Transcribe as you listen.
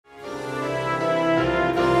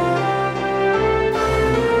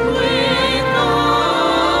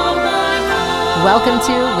Welcome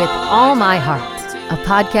to With All My Heart, a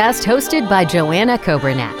podcast hosted by Joanna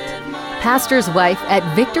Coburnett, pastor's wife at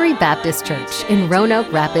Victory Baptist Church in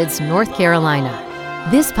Roanoke Rapids, North Carolina.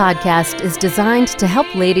 This podcast is designed to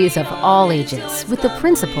help ladies of all ages with the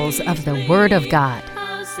principles of the Word of God.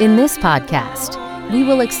 In this podcast, we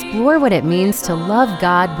will explore what it means to love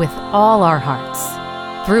God with all our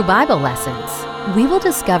hearts. Through Bible lessons, we will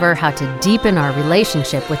discover how to deepen our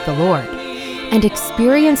relationship with the Lord and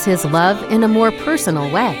experience His love in a more personal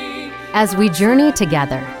way. As we journey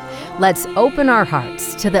together, let's open our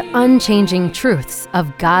hearts to the unchanging truths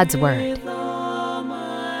of God's Word.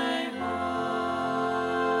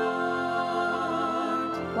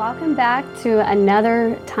 Welcome back to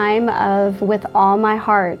another time of With All My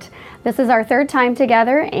Heart. This is our third time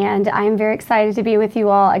together, and I'm very excited to be with you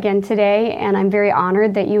all again today, and I'm very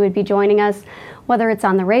honored that you would be joining us, whether it's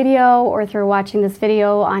on the radio or through watching this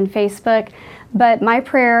video on Facebook. But my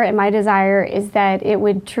prayer and my desire is that it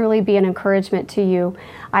would truly be an encouragement to you.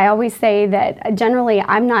 I always say that generally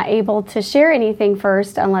I'm not able to share anything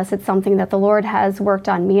first unless it's something that the Lord has worked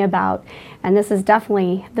on me about. And this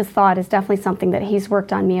thought is definitely something that He's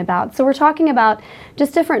worked on me about. So we're talking about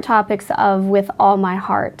just different topics of With All My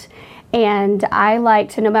Heart. And I like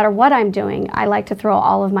to, no matter what I'm doing, I like to throw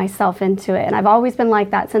all of myself into it. And I've always been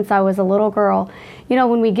like that since I was a little girl. You know,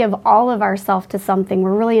 when we give all of ourselves to something,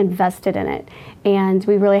 we're really invested in it. And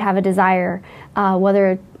we really have a desire,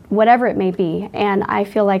 whatever it may be. And I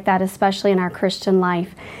feel like that especially in our Christian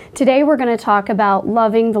life. Today we're going to talk about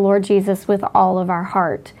loving the Lord Jesus with all of our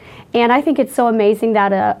heart. And I think it's so amazing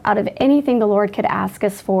that out of anything the Lord could ask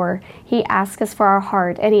us for, He asks us for our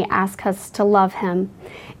heart, and He asks us to love Him.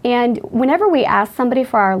 And whenever we ask somebody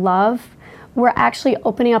for our love, we're actually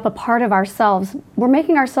opening up a part of ourselves. We're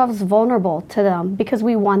making ourselves vulnerable to them because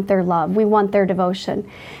we want their love. We want their devotion.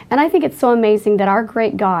 And I think it's so amazing that our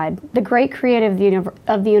great God, the great creator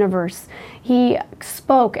of the universe, He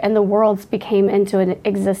spoke and the worlds became into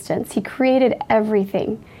existence. He created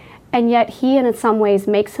everything. And yet He, in some ways,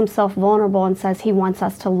 makes Himself vulnerable and says He wants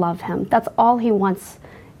us to love Him. That's all He wants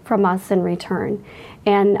from us in return.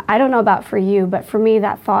 And I don't know about for you, but for me,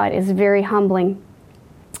 that thought is very humbling.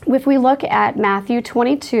 If we look at Matthew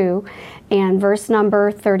 22 and verse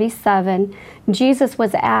number 37, Jesus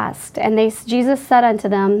was asked, and Jesus said unto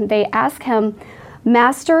them, they ask Him,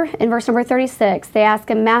 Master, in verse number 36, they ask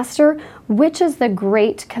Him, Master, which is the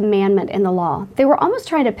great commandment in the law? They were almost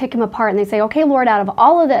trying to pick Him apart, and they say, okay, Lord, out of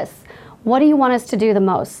all of this, what do you want us to do the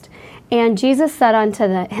most? And Jesus said unto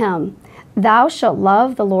him, Thou shalt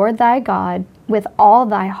love the Lord thy God with all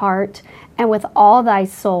thy heart, and with all thy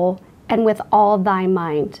soul, and with all thy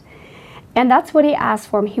mind. And that's what He asked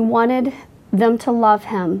for them. He wanted them to love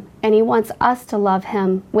Him, and He wants us to love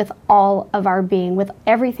Him with all of our being, with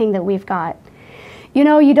everything that we've got. You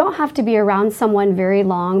know, you don't have to be around someone very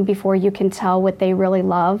long before you can tell what they really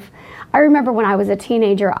love. I remember when I was a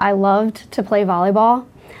teenager, I loved to play volleyball.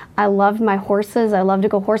 I loved my horses. I loved to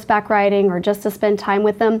go horseback riding or just to spend time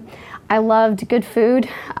with them. I loved good food.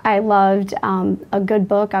 I loved a good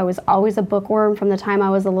book. I was always a bookworm from the time I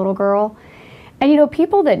was a little girl. And you know,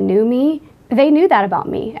 people that knew me, they knew that about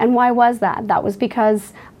me. And why was that? That was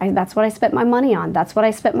because that's what I spent my money on. That's what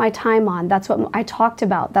I spent my time on. That's what I talked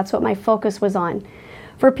about. That's what my focus was on.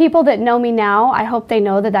 For people that know me now, I hope they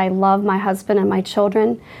know that I love my husband and my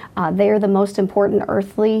children. They are the most important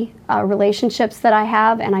earthly relationships that I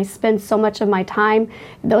have, and I spend so much of my time.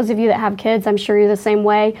 Those of you that have kids, I'm sure you're the same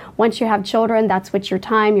way. Once you have children, that's what your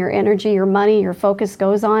time, your energy, your money, your focus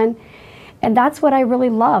goes on. And that's what I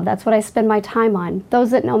really love. That's what I spend my time on.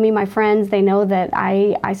 Those that know me, my friends, they know that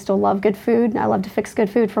I still love good food. I love to fix good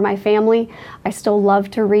food for my family. I still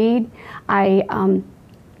love to read.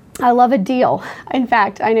 I love a deal. In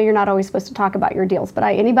fact, I know you're not always supposed to talk about your deals, but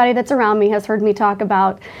anybody that's around me has heard me talk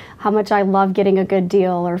about how much I love getting a good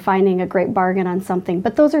deal or finding a great bargain on something.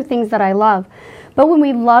 But those are things that I love. But when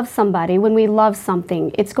we love somebody, when we love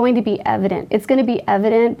something, it's going to be evident. It's going to be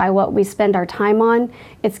evident by what we spend our time on.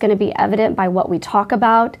 It's going to be evident by what we talk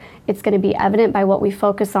about. It's going to be evident by what we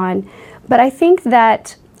focus on. But I think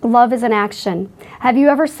that love is an action. Have you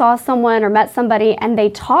ever saw someone or met somebody and they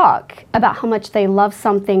talk about how much they love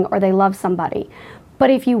something or they love somebody? But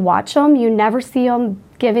if you watch them, you never see them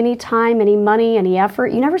give any time, any money, any effort.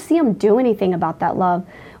 You never see them do anything about that love.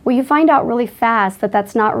 Well, you find out really fast that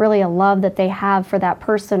that's not really a love that they have for that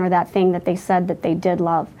person or that thing that they said that they did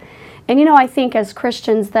love. And you know, I think as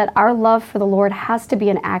Christians that our love for the Lord has to be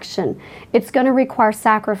an action. It's going to require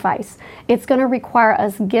sacrifice. It's going to require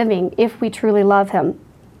us giving if we truly love Him.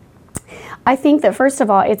 I think that first of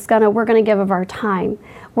all, we're going to give of our time.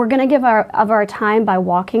 We're going to give of our time by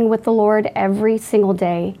walking with the Lord every single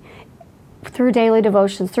day. through daily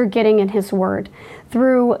devotions, through getting in His Word,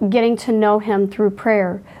 through getting to know Him through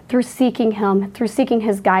prayer, through seeking Him, through seeking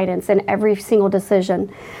His guidance in every single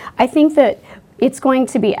decision. I think that it's going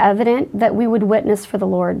to be evident that we would witness for the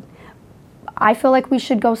Lord. I feel like we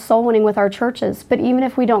should go soul winning with our churches, but even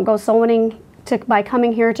if we don't go soul winning by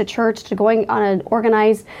coming here to church, to going on an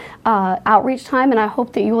organized outreach time, and I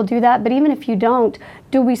hope that you will do that, but even if you don't,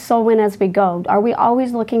 do we soul win as we go? Are we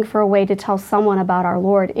always looking for a way to tell someone about our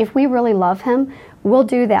Lord? If we really love Him, we'll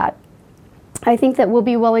do that. I think that we'll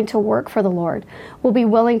be willing to work for the Lord. We'll be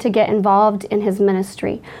willing to get involved in His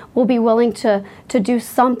ministry. We'll be willing to do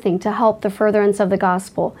something to help the furtherance of the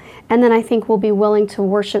gospel. And then I think we'll be willing to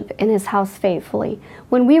worship in His house faithfully.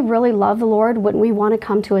 When we really love the Lord, wouldn't we want to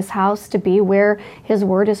come to His house, to be where His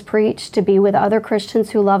word is preached, to be with other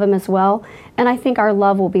Christians who love Him as well? And I think our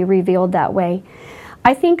love will be revealed that way.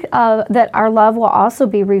 I think that our love will also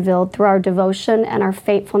be revealed through our devotion and our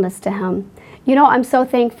faithfulness to Him. You know, I'm so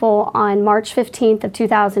thankful. On March 15th of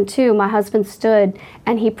 2002, my husband stood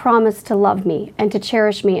and he promised to love me and to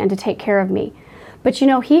cherish me and to take care of me. But you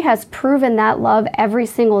know, he has proven that love every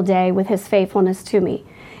single day with his faithfulness to me.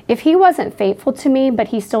 If he wasn't faithful to me, but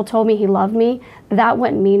he still told me he loved me, that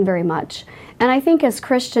wouldn't mean very much. And I think as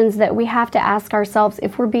Christians that we have to ask ourselves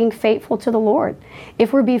if we're being faithful to the Lord,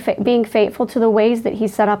 if we're being faithful to the ways that He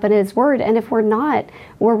set up in His Word, and if we're not,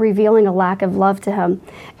 we're revealing a lack of love to Him.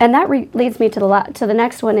 And that leads me to the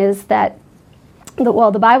next one is that,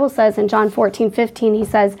 the Bible says in John 14:15, He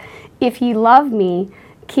says, "If ye love me,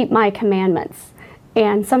 keep my commandments."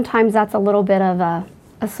 And sometimes that's a little bit of a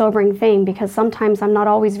sobering thing, because sometimes I'm not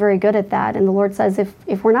always very good at that. And the Lord says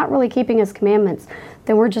if we're not really keeping His commandments,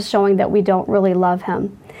 then we're just showing that we don't really love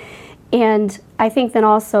Him. And I think then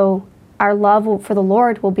also our love for the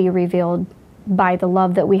Lord will be revealed by the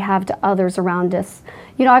love that we have to others around us.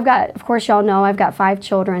 You know, of course y'all know, I've got 5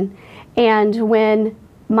 children. And when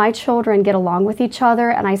my children get along with each other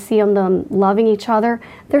and I see them loving each other,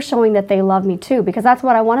 they're showing that they love me too, because that's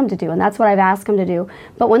what I want them to do and that's what I've asked them to do.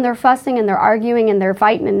 But when they're fussing and they're arguing and they're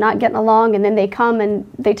fighting and not getting along, and then they come and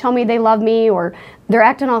they tell me they love me or they're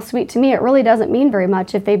acting all sweet to me, it really doesn't mean very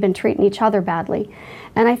much if they've been treating each other badly.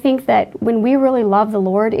 And I think that when we really love the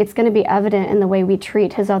Lord, it's going to be evident in the way we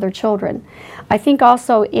treat His other children. I think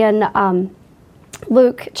also in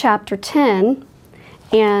Luke chapter 10,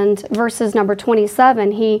 and verses number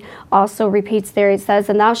 27, He also repeats there. It says,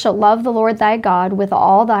 "And thou shalt love the Lord thy God with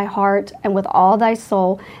all thy heart and with all thy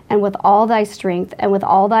soul and with all thy strength and with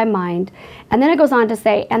all thy mind." And then it goes on to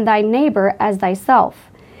say, "And thy neighbor as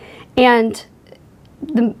thyself." And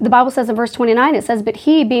the Bible says in verse 29, it says, "But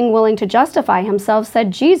he, being willing to justify himself,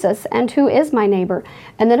 said, Jesus, and who is my neighbor?"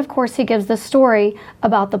 And then, of course, He gives the story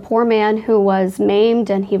about the poor man who was maimed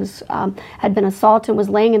and he was had been assaulted and was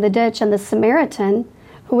laying in the ditch, and the Samaritan,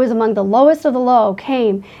 who was among the lowest of the low,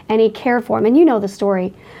 came and He cared for him. And you know the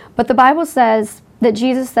story. But the Bible says that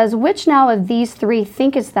Jesus says, "Which now of these 3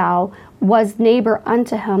 thinkest thou was neighbor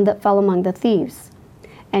unto him that fell among the thieves?"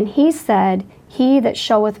 And He said, "He that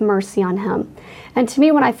showeth mercy on him." And to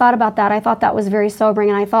me, when I thought about that, I thought that was very sobering.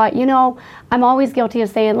 And I thought, you know, I'm always guilty of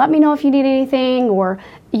saying, let me know if you need anything, or,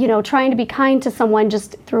 you know, trying to be kind to someone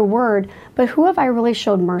just through word. But who have I really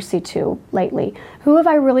showed mercy to lately? Who have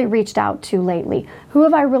I really reached out to lately? Who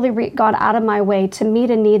have I really gone out of my way to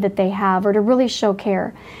meet a need that they have, or to really show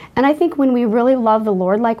care? And I think when we really love the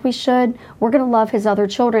Lord like we should, we're going to love His other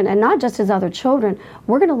children, and not just His other children.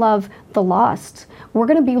 We're going to love the lost. We're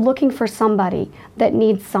going to be looking for somebody that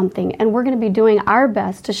needs something, and we're going to be doing our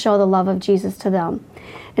best to show the love of Jesus to them.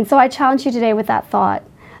 And so I challenge you today with that thought.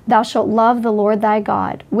 Thou shalt love the Lord thy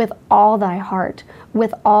God with all thy heart,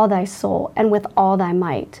 with all thy soul, and with all thy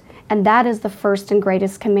might. And that is the first and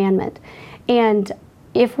greatest commandment. And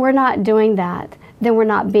if we're not doing that, then we're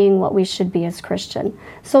not being what we should be as Christian.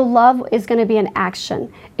 So love is going to be an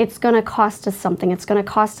action. It's going to cost us something. It's going to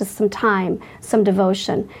cost us some time, some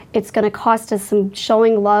devotion. It's going to cost us some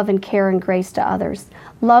showing love and care and grace to others.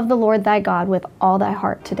 Love the Lord thy God with all thy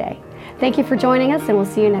heart today. Thank you for joining us, and we'll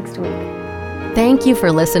see you next week. Thank you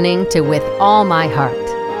for listening to With All My Heart,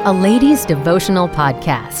 a ladies' devotional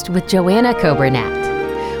podcast with Joanna Coburnett.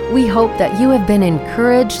 We hope that you have been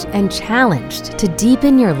encouraged and challenged to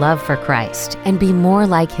deepen your love for Christ and be more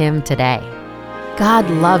like Him today. God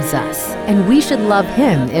loves us, and we should love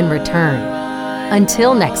Him in return.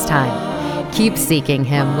 Until next time, keep seeking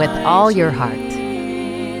Him with all your heart.